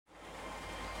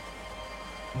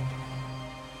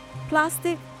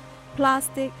Plastic,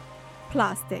 plastic,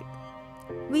 plastic.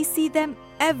 We see them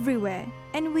everywhere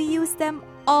and we use them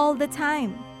all the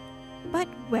time. But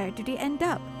where do they end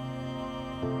up?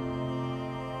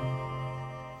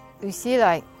 We see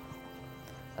like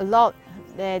a lot.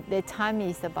 The time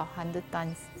is about 100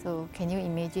 tons. So can you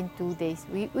imagine 2 days?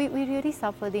 We really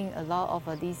suffering a lot of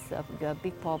this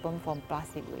big problem from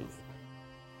plastic waste.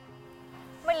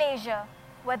 Malaysia,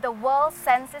 where the world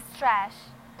sends its trash.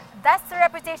 That's the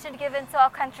reputation given to our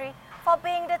country for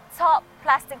being the top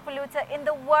plastic polluter in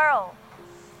the world.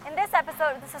 In this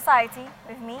episode of The Society,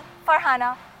 with me,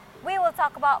 Farhana, we will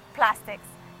talk about plastics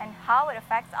and how it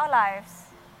affects our lives.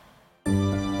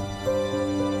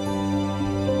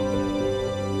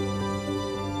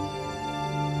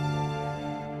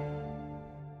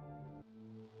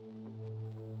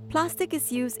 Plastic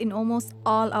is used in almost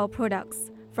all our products,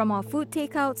 from our food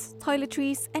takeouts,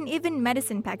 toiletries, and even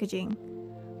medicine packaging.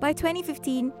 By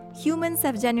 2015, humans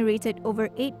have generated over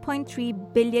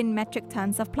 8.3 billion metric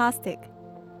tons of plastic.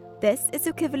 This is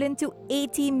equivalent to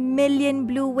 80 million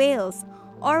blue whales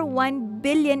or 1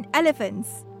 billion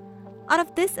elephants. Out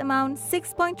of this amount,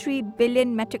 6.3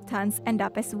 billion metric tons end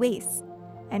up as waste.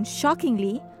 And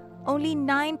shockingly, only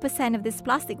 9% of this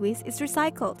plastic waste is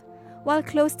recycled, while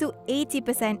close to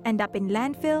 80% end up in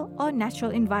landfill or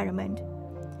natural environment.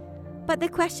 But the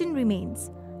question remains,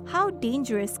 how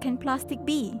dangerous can plastic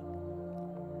be?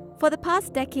 For the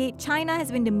past decade, China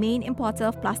has been the main importer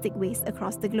of plastic waste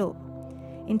across the globe.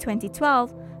 In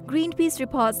 2012, Greenpeace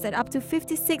reports that up to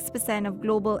 56% of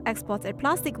global exported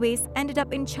plastic waste ended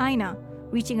up in China,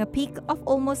 reaching a peak of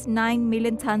almost 9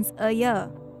 million tons a year.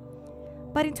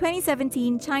 But in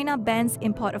 2017, China bans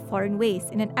import of foreign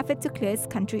waste in an effort to clear its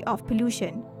country of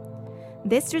pollution.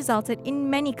 This resulted in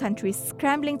many countries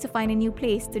scrambling to find a new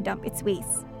place to dump its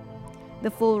waste.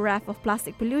 The full wrath of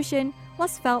plastic pollution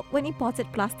was felt when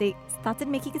imported plastic started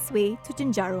making its way to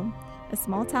Jenjarom, a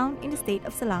small town in the state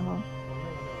of Selangor.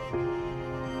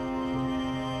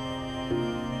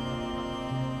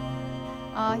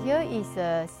 Here is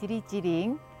Siri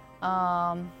Jiring.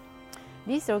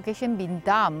 This location been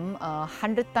dumped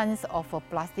 100 tons of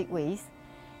plastic waste,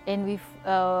 and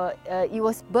it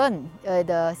was burned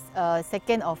the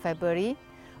 2nd of February,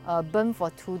 burned for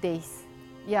 2 days.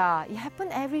 Yeah, it happened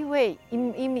everywhere.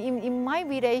 In my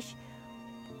village,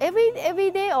 every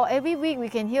day or every week we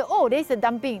can hear, oh, there's a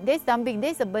dumping, there's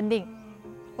a burning.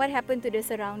 What happened to the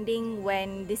surrounding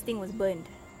when this thing was burned?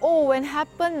 Oh, when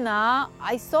happened,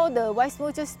 I saw the white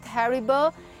smoke just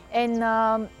terrible,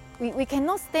 and we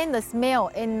cannot stand the smell,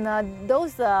 and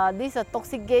these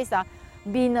toxic gas are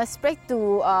being spread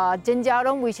to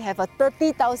Jenjarom, which have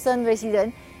 30,000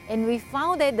 residents, and we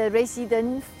found that the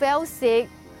residents fell sick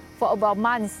for about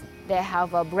months. They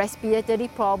have a respiratory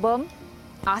problem,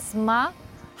 asthma,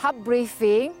 heart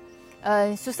breathing,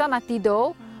 susah nak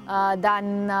tidur,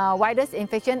 dan virus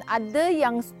infection. Ada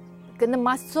yang kena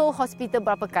masuk hospital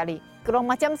berapa kali. Kalau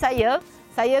macam saya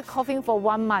coughing for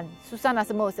 1 month, susah nak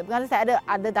sembuh. Kerana saya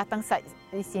ada datang site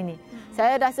di sini.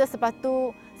 Saya rasa sepatu,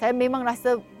 saya memang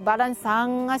rasa badan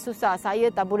sangat susah.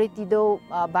 Saya tak boleh tidur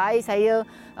baik, saya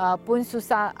pun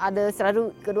susah, ada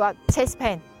selalu kedua chest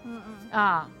pain.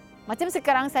 Macam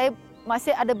sekarang saya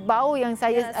masih ada bau yang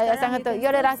saya sangat tahu.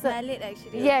 You ada rasa? Smell it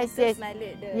actually. Yes. Smell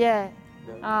it.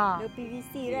 The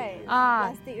PVC, right?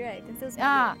 Plastic, right? You can still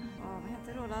smell it.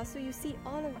 So you see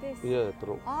all of this. Yeah,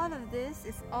 true. All of this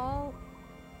is all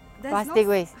plastic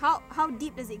waste. How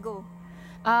deep does it go?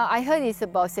 I heard it's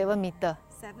about 7 meters.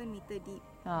 7 meter deep.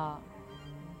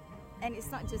 And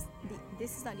it's not just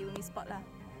this is not the only spot lah.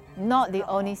 Not the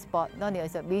only spot. Not the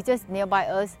only spot. We just nearby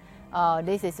us.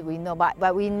 This is we know, but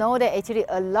we know that actually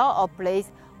a lot of places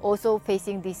also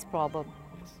facing this problem,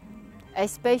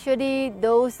 especially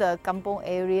those kampung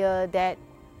area that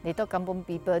little kampung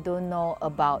people don't know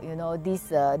about. You know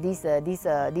this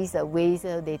waste.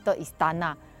 They thought it's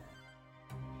tanah.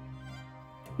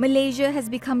 Malaysia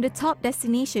has become the top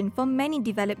destination for many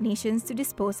developed nations to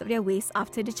dispose of their waste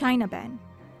after the China ban.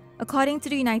 According to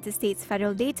the United States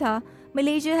federal data,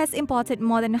 Malaysia has imported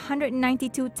more than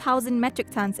 192,000 metric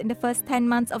tons in the first 10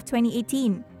 months of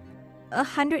 2018, a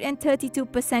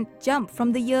 132% jump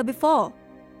from the year before.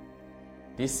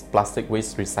 This plastic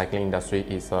waste recycling industry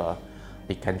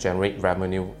it can generate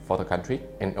revenue for the country,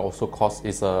 and also cost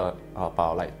is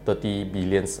about like 30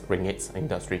 billion ringgit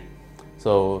industry.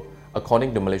 So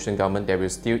according to the Malaysian government, they will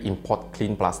still import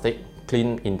clean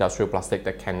industrial plastic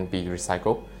that can be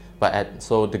recycled.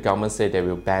 So the government said they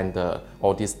will ban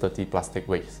all these dirty plastic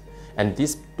waste. And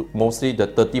this mostly the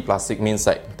dirty plastic means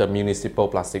like the municipal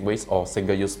plastic waste or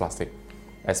single-use plastic,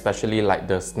 especially like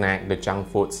the snack, the junk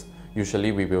foods,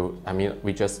 usually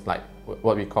we just like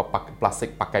what we call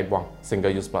plastic pakai buang,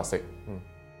 single-use plastic.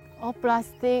 All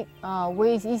plastic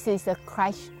waste is a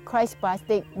crash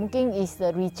plastic. Mungkin is the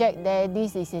reject there.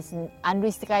 This is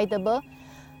unrecyclable.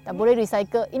 Tak boleh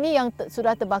recycle. Ini yang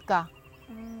sudah terbakar.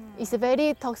 It's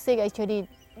very toxic actually.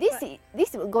 This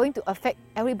is going to affect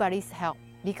everybody's health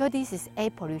because this is air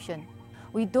pollution.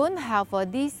 We don't have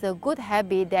this good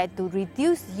habit that to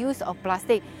reduce use of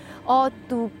plastic or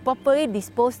to properly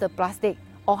dispose the plastic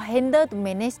or handle to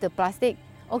manage the plastic.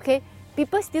 Okay,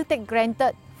 people still take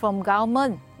granted from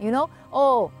government. You know,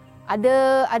 oh,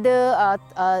 ada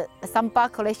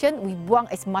sampah collection, we buang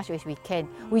as much as we can.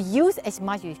 We use as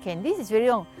much as we can. This is very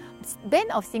wrong. Ban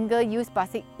of single-use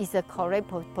plastic is a correct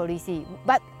policy,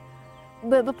 but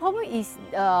the problem is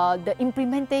the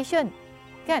implementation.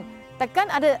 Kan, takkan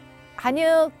ada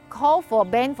hanya call for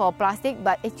ban for plastic,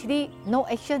 but actually no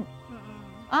action.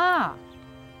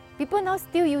 People now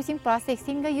still using plastic,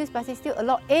 single-use plastic still a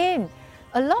lot, and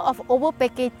a lot of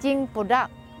over-packaging product.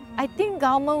 I think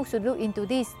government should look into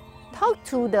this. Talk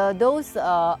to those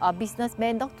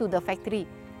businessmen, talk to the factory.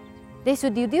 They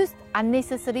should reduce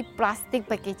unnecessary plastic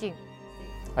packaging.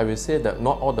 I will say that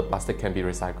not all the plastic can be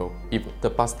recycled.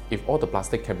 If all the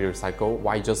plastic can be recycled,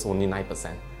 why just only 9%?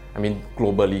 I mean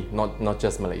globally, not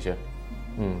just Malaysia.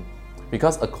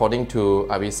 Because according to,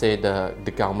 I will say,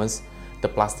 the governments, the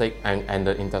plastic and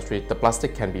the industry, the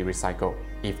plastic can be recycled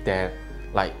if they're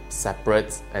like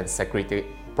separate and segregated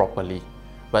properly.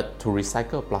 But to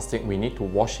recycle plastic, we need to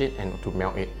wash it and to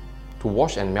melt it. To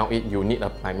wash and melt it, you need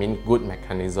a good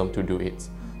mechanism to do it.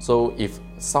 So if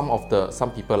some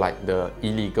people like the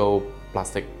illegal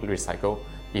plastic recycle,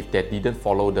 if they didn't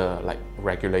follow the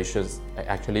regulations,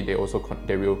 actually they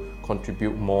will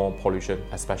contribute more pollution,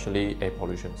 especially air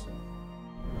pollution.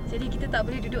 Jadi kita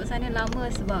tak boleh duduk sana lama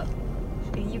sebab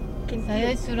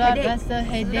saya sudah rasa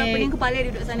headache, pening kepala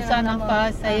duduk sana susah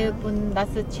nafas, saya pun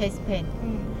rasa chest pain.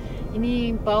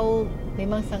 Ini bau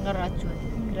memang sangat racun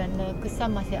kerana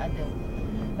kesan masih ada.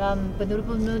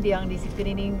 Penduduk-penduduk yang di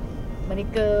sekeliling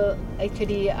mereka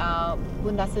actually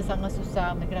pun rasa sangat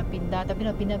susah. Mereka nak pindah, tapi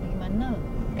nak pindah pergi mana?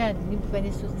 Kan, ini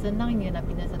bukannya senangnya nak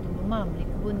pindah satu rumah.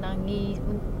 Mereka pun nangis,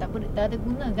 pun tak ada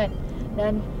guna kan.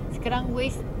 Dan sekarang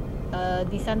waste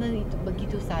di sana itu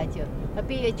begitu saja.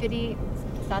 Tapi actually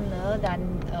sana dan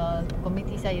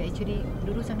komuniti saya actually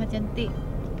dulu sangat cantik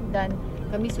dan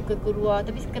kami suka keluar,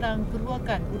 tapi sekarang keluar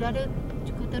kan udara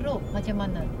cukup teruk macam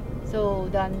mana. So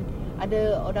dan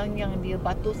ada orang yang dia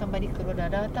batuk sampai dia keluar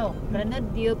darah tau, kerana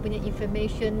dia punya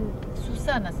inflammation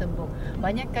susah nak sembuh.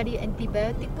 Banyak kali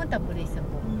antibiotik pun tak boleh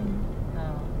sembuh.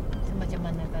 So macam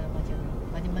mana kalau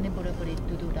macam mana boleh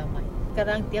duduk damai.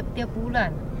 Sekarang tiap-tiap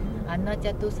bulan anak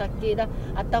jatuh sakit dah,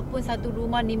 ataupun satu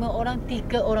rumah 5 orang,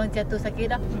 3 orang jatuh sakit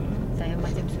dah. Saya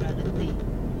macam sudah letih.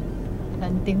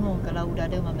 Dan tengok kalau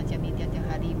udara macam ni tiap-tiap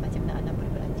hari, macam mana anak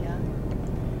boleh belajar,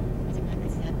 macam mana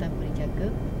kesihatan boleh jaga.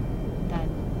 Dan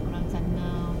orang sana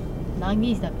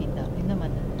nangis dah pindah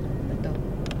mana? Betul.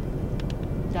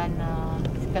 Dan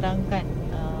sekarang kan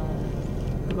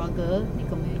keluarga di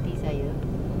komuniti saya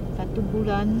 1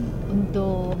 bulan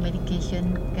untuk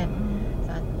medication kan,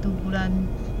 1 bulan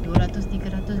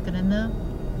 200-300 kerana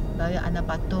bagi anak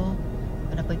batuk,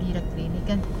 kena pergi dah klinik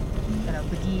kan. Kalau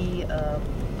pergi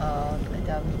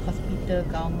dalam hospital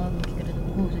government mungkin kena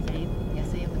tunggu saja.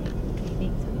 Biasa yang pergi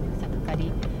klinik satu kali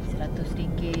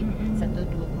RM100,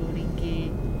 RM120.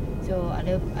 So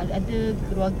ada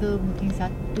keluarga mungkin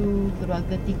satu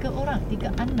keluarga 3 orang,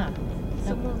 3 anak.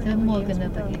 Semua kena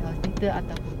pergi hospital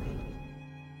ataupun klinik.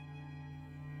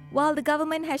 While the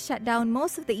government has shut down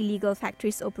most of the illegal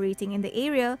factories operating in the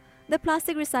area, the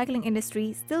plastic recycling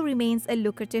industry still remains a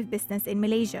lucrative business in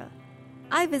Malaysia.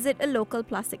 I visit a local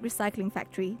plastic recycling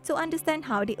factory to understand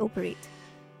how they operate.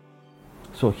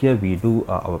 So here we do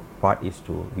our part is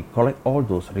we collect all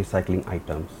those recycling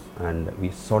items and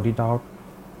we sort it out,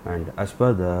 and as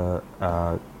per the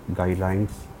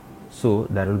guidelines, so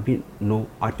there will be no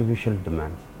artificial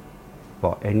demand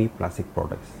for any plastic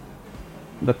products.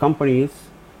 The companies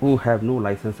who have no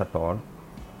license at all,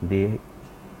 they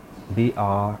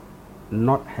are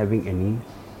not having any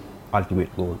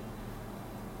ultimate goal,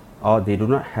 or they do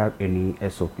not have any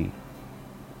SOP.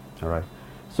 Alright,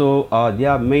 so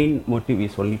their main motive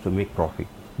is only to make profit.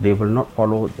 They will not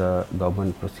follow the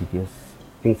government procedures.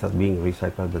 Things are being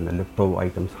recycled, and the leftover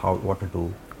items, what to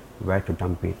do, where to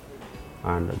dump it,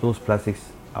 and those plastics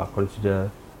are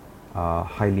considered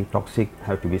highly toxic,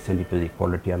 have to be sent to the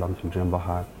quality alarm Sdn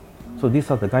Bhd. So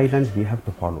these are the guidelines we have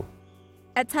to follow.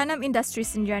 At Tanam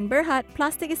Industries Sdn Bhd,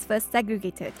 plastic is first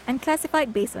segregated and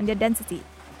classified based on their density.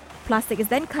 Plastic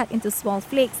is then cut into small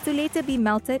flakes to later be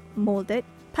melted, molded,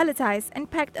 palletized and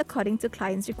packed according to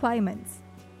clients' requirements.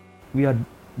 We are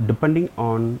depending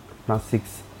on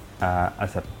plastics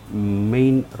as a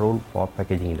main role for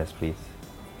packaging industries.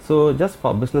 So just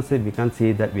for businesses, we can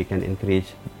say that we can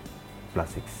encourage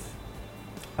plastics.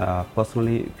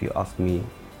 Personally, if you ask me,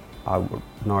 I would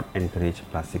not encourage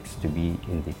plastics to be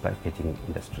in the packaging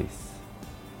industries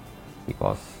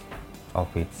because of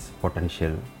its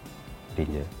potential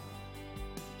danger.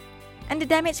 And the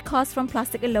damage caused from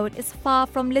plastic alone is far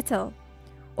from little.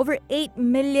 Over 8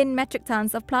 million metric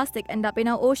tons of plastic end up in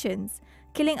our oceans,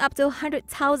 killing up to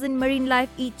 100,000 marine life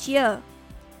each year.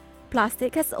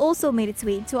 Plastic has also made its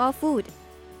way into our food.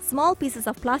 Small pieces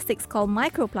of plastics called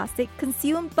microplastic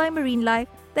consumed by marine life,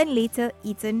 then later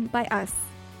eaten by us.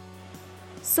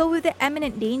 So with the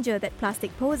imminent danger that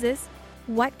plastic poses,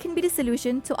 what can be the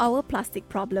solution to our plastic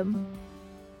problem?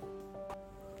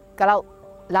 Kalau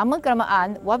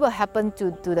lama-kelamaan, what will happen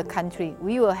to the country?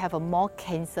 We will have a more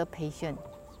cancer patient.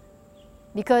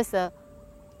 Because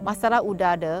masalah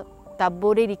udara tak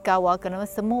boleh dikawal kerana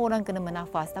semua orang kena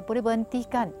bernafas, tak boleh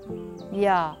berhentikan.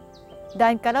 Ya.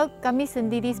 Dan kalau kami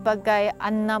sendiri sebagai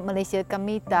anak Malaysia,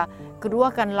 kami tak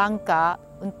keluarkan langkah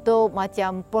untuk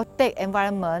macam protect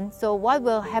environment, so what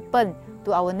will happen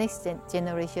to our next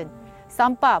generation?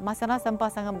 Sampah, masalah sampah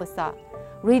sangat besar.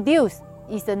 Reduce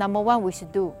is the number one we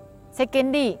should do.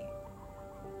 Secondly,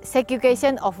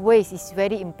 segregation of waste is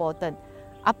very important.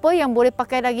 Apa yang boleh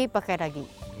pakai lagi, pakai lagi.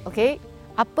 Okay?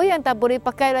 Apa yang tak boleh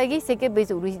pakai lagi,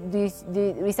 segregate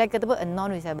recyclable and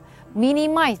non-recyclable.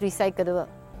 Minimize recyclable.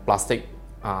 Plastic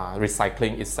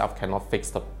recycling itself cannot fix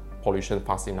the pollution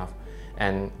fast enough.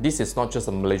 And this is not just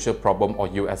a Malaysia problem or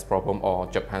US problem or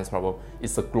Japan's problem.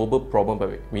 It's a global problem that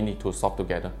we need to solve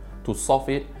together. To solve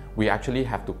it, we actually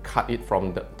have to cut it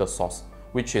from the source,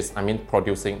 which is,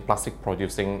 plastic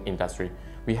producing industry.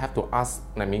 We have to ask,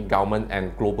 government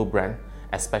and global brand,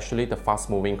 especially the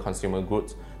fast-moving consumer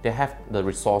goods, they have the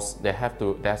resource,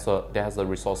 there's the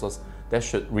resources that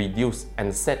should reduce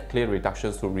and set clear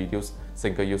reductions to reduce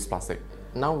single-use plastic.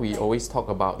 Now we always talk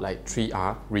about like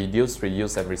 3R, reduce,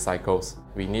 reuse and recycles.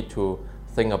 We need to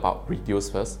think about reduce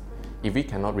first. If we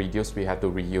cannot reduce, we have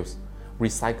to reuse.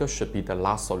 Recycle should be the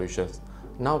last solution.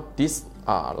 Now this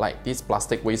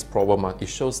plastic waste problem, it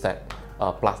shows that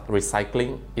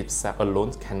recycling itself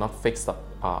alone cannot fix the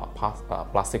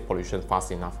plastic pollution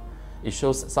fast enough. It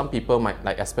shows some people might,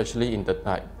 especially in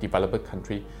the developed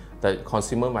country, the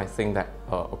consumer might think that,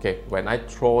 okay, when I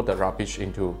throw the rubbish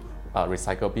into a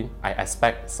recycle bin, I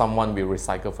expect someone will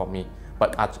recycle for me.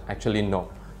 But actually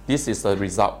no, this is the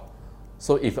result.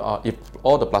 So if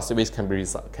all the plastic waste can be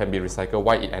recycled,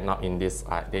 why it end up in this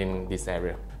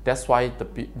area? That's why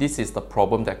this is the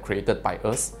problem that created by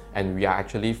us, and we are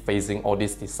actually facing all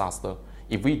this disaster.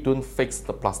 If we don't fix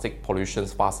the plastic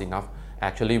pollutions fast enough,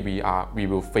 actually we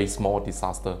will face more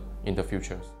disaster in the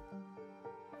future.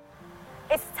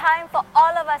 It's time for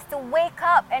all of us to wake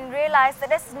up and realize that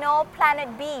there's no planet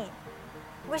B.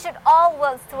 We should all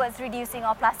work towards reducing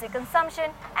our plastic consumption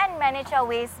and manage our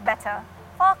waste better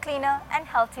for a cleaner and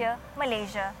healthier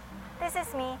Malaysia. This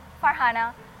is me,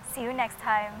 Farhana. See you next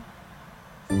time.